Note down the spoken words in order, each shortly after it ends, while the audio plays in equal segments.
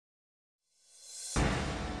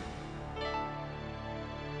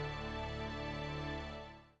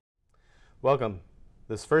Welcome.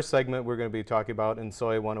 This first segment we're going to be talking about in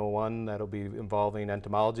Soy 101 that'll be involving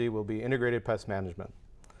entomology will be integrated pest management.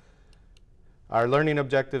 Our learning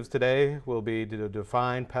objectives today will be to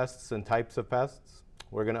define pests and types of pests.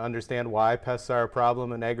 We're going to understand why pests are a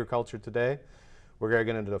problem in agriculture today. We're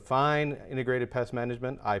going to define integrated pest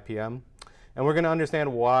management, IPM, and we're going to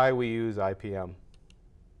understand why we use IPM.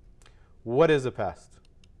 What is a pest?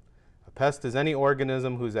 A pest is any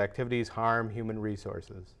organism whose activities harm human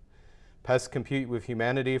resources. Pests compete with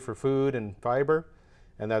humanity for food and fiber,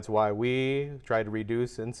 and that's why we try to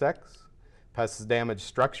reduce insects. Pests damage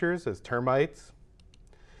structures as termites.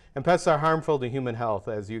 And pests are harmful to human health,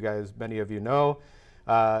 as many of you know.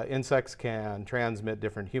 Insects can transmit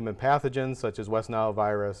different human pathogens such as West Nile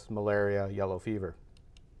virus, malaria, yellow fever.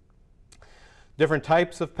 Different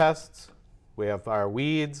types of pests. We have our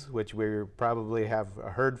weeds, which we probably have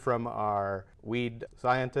heard from our weed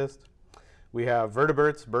scientist. We have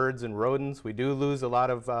vertebrates, birds and rodents. We do lose a lot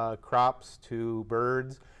of crops to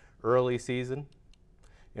birds early season.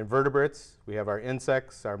 Invertebrates, we have our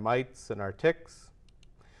insects, our mites and our ticks,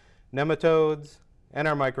 nematodes, and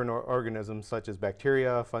our microorganisms such as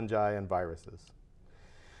bacteria, fungi, and viruses.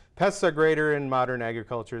 Pests are greater in modern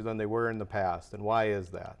agriculture than they were in the past, and why is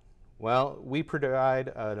that? Well, we provide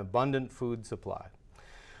an abundant food supply.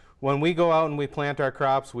 When we go out and we plant our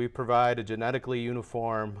crops, we provide a genetically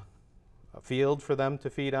uniform field for them to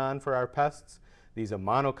feed on for our pests. These are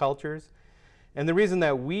monocultures. And the reason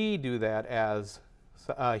that we do that as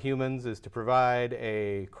humans is to provide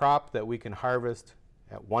a crop that we can harvest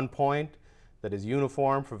at one point that is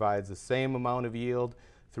uniform, provides the same amount of yield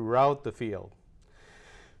throughout the field.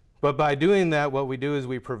 But by doing that, what we do is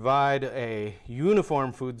we provide a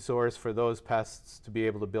uniform food source for those pests to be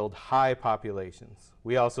able to build high populations.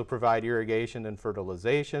 We also provide irrigation and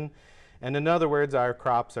fertilization. And in other words, our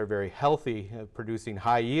crops are very healthy, producing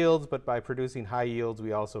high yields, but by producing high yields,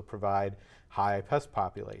 we also provide high pest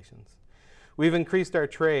populations. We've increased our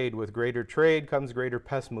trade. With greater trade comes greater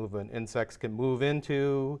pest movement. Insects can move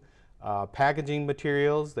into packaging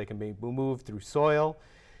materials. They can be moved through soil.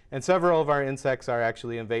 And several of our insects are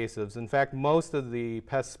actually invasives. In fact, most of the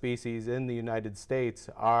pest species in the United States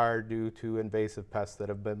are due to invasive pests that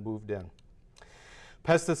have been moved in.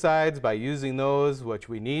 Pesticides, by using those, which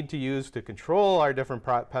we need to use to control our different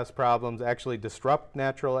pest problems, actually disrupt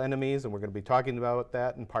natural enemies, and we're going to be talking about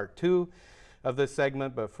that in part 2 of this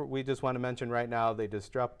segment, but we just want to mention right now they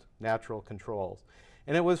disrupt natural controls.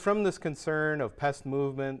 And it was from this concern of pest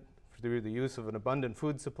movement through the use of an abundant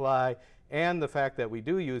food supply and the fact that we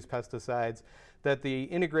do use pesticides that the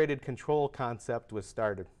integrated control concept was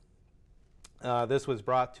started. This was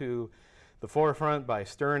brought to the forefront by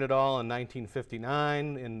Stern et al. In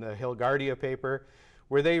 1959 in the Hilgardia paper,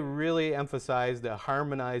 where they really emphasized the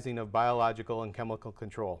harmonizing of biological and chemical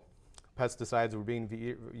control. Pesticides were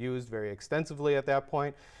being used very extensively at that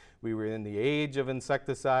point. We were in the age of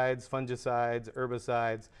insecticides, fungicides,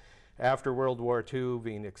 herbicides. After World War II,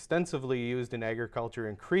 being extensively used in agriculture,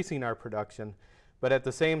 increasing our production. But at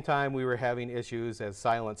the same time, we were having issues as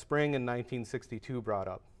Silent Spring in 1962 brought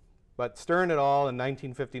up. But Stern et al. In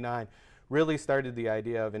 1959 really started the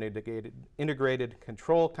idea of an integrated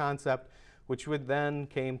control concept, which would then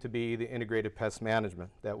came to be the integrated pest management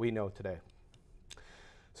that we know today.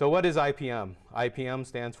 So what is IPM? IPM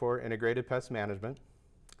stands for Integrated Pest Management.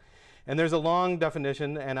 And there's a long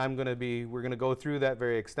definition, and we're going to go through that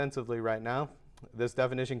very extensively right now. This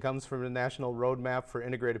definition comes from the National Roadmap for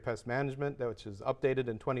Integrated Pest Management, which is updated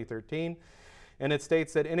in 2013. And it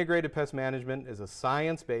states that integrated pest management is a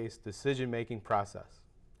science-based decision-making process.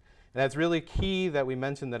 And that's really key that we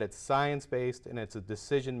mention that it's science-based and it's a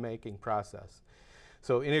decision-making process.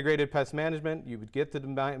 So integrated pest management, you would get to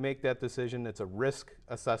make that decision. It's a risk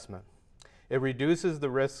assessment. It reduces the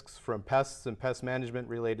risks from pests and pest management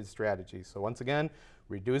related strategies. So once again,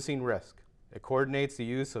 reducing risk. It coordinates the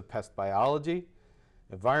use of pest biology,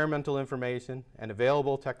 environmental information, and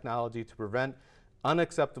available technology to prevent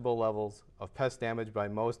unacceptable levels of pest damage by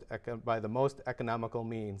the most economical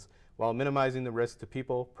means, while minimizing the risk to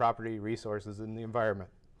people, property, resources, and the environment.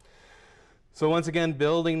 So once again,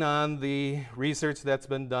 building on the research that's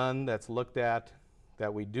been done, that's looked at,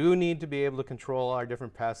 that we do need to be able to control our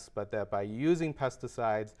different pests, but that by using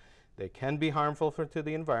pesticides, they can be harmful to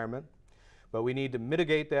the environment, but we need to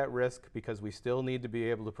mitigate that risk because we still need to be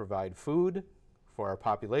able to provide food for our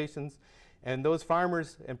populations, and those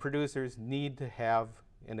farmers and producers need to have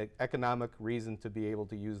an economic reason to be able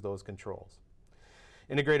to use those controls.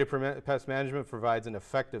 Integrated pest management provides an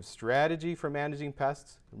effective strategy for managing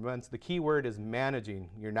pests. The key word is managing.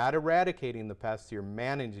 You're not eradicating the pests, you're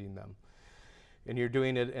managing them. and you're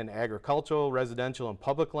doing it in agricultural, residential, and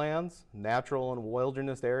public lands, natural and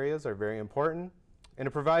wilderness areas are very important, and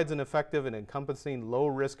it provides an effective and encompassing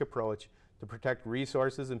low-risk approach to protect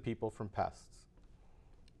resources and people from pests.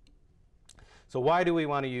 So why do we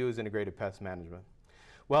want to use integrated pest management?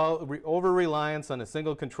 Well, over-reliance on a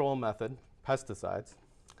single control method, pesticides,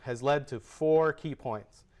 has led to 4 key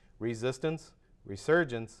points: resistance,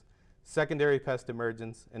 resurgence, secondary pest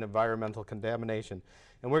emergence, and environmental contamination.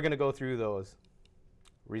 And we're going to go through those.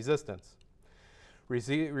 Resistance.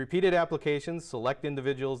 Repeated applications select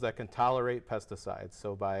individuals that can tolerate pesticides.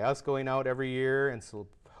 So by us going out every year and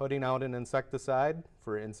putting out an insecticide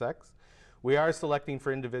for insects, we are selecting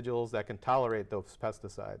for individuals that can tolerate those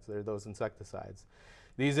pesticides, those insecticides.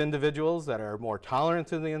 These individuals that are more tolerant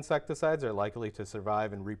to the insecticides are likely to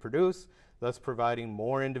survive and reproduce, thus providing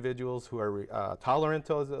more individuals who are tolerant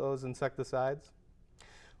to those insecticides.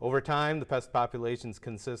 Over time, the pest populations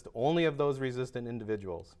consist only of those resistant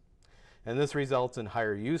individuals. And this results in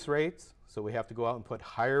higher use rates, so we have to go out and put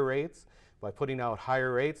higher rates. By putting out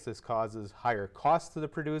higher rates, this causes higher costs to the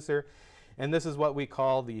producer, and this is what we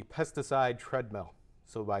call the pesticide treadmill.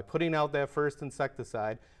 So by putting out that first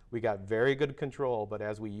insecticide, we got very good control, but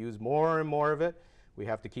as we use more and more of it, we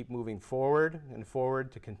have to keep moving forward and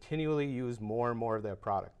forward to continually use more and more of that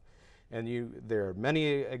product. And there are many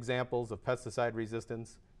examples of pesticide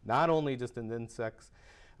resistance, not only just in insects,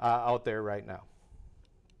 out there right now.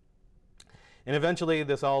 And eventually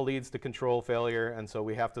this all leads to control failure, and so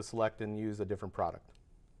we have to select and use a different product.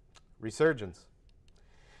 Resurgence.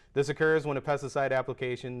 This occurs when a pesticide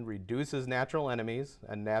application reduces natural enemies,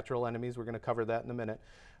 and natural enemies, we're going to cover that in a minute,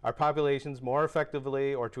 our populations more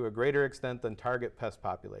effectively or to a greater extent than target pest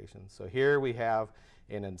populations. So here we have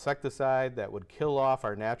an insecticide that would kill off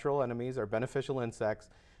our natural enemies, our beneficial insects,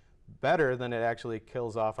 better than it actually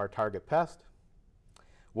kills off our target pest.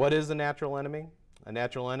 What is a natural enemy? A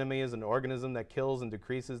natural enemy is an organism that kills and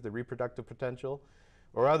decreases the reproductive potential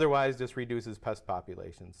or otherwise just reduces pest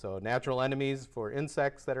populations. So natural enemies for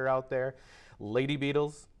insects that are out there, lady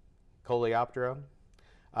beetles, Coleoptera.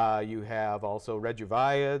 You have also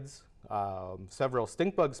rejuviids. Several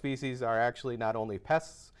stink bug species are actually not only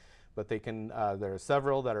pests, but they can, there are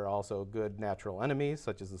several that are also good natural enemies,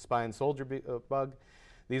 such as the spine soldier bug.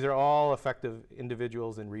 These are all effective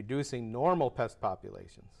individuals in reducing normal pest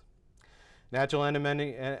populations. Natural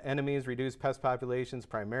enemies reduce pest populations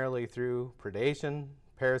primarily through predation,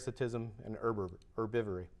 parasitism, and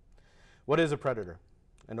herbivory. What is a predator?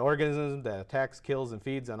 An organism that attacks, kills, and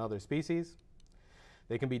feeds on other species.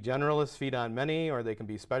 They can be generalists, feed on many, or they can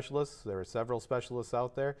be specialists. There are several specialists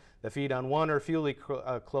out there that feed on one or few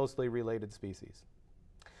closely related species.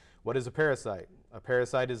 What is a parasite? A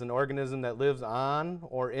parasite is an organism that lives on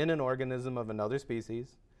or in an organism of another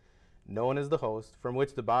species, known as the host, from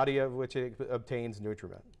which the body of which it obtains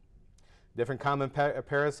nutriment. Different common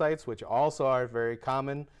parasites, which also are very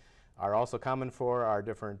common, are also common for our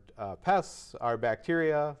different pests, are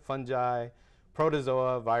bacteria, fungi,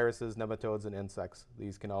 protozoa, viruses, nematodes, and insects.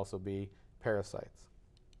 These can also be parasites.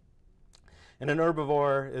 And an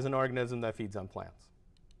herbivore is an organism that feeds on plants.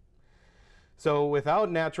 So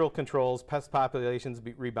without natural controls, pest populations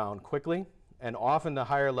rebound quickly and often to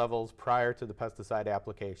higher levels prior to the pesticide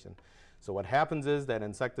application. So what happens is that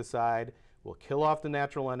insecticide will kill off the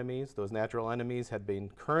natural enemies. Those natural enemies have been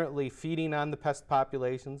currently feeding on the pest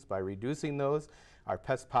populations. By reducing those, our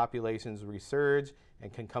pest populations resurge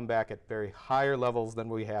and can come back at very higher levels than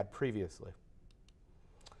we had previously.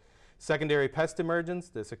 Secondary pest emergence.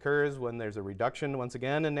 This occurs when there's a reduction, once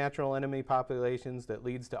again, in natural enemy populations that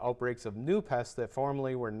leads to outbreaks of new pests that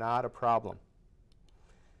formerly were not a problem.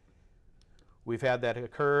 We've had that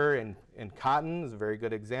occur in cotton, is a very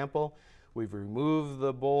good example. We've removed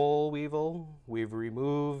the boll weevil. We've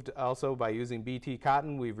removed, also by using BT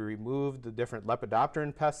cotton, we've removed the different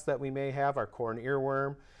lepidopteran pests that we may have, our corn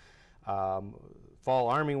earworm,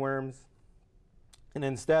 fall armyworms. And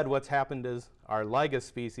instead, what's happened is our lygus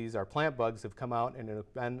species, our plant bugs, have come out and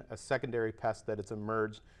have been a secondary pest that it's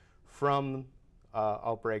emerged from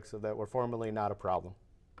outbreaks that were formerly not a problem.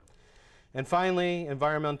 And finally,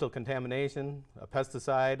 environmental contamination. A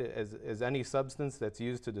pesticide is any substance that's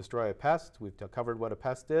used to destroy a pest. We've covered what a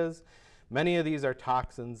pest is. Many of these are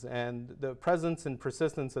toxins, and the presence and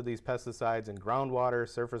persistence of these pesticides in groundwater,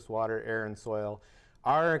 surface water, air, and soil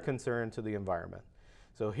are a concern to the environment.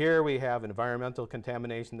 So here we have environmental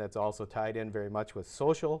contamination that's also tied in very much with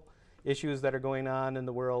social issues that are going on in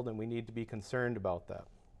the world, and we need to be concerned about that.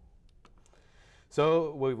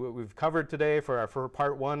 So we've covered today for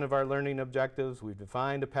part one of our learning objectives. We've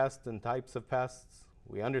defined a pest and types of pests.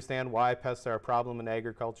 We understand why pests are a problem in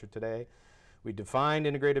agriculture today. We defined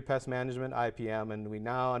integrated pest management, IPM, and we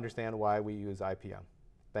now understand why we use IPM.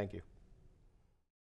 Thank you.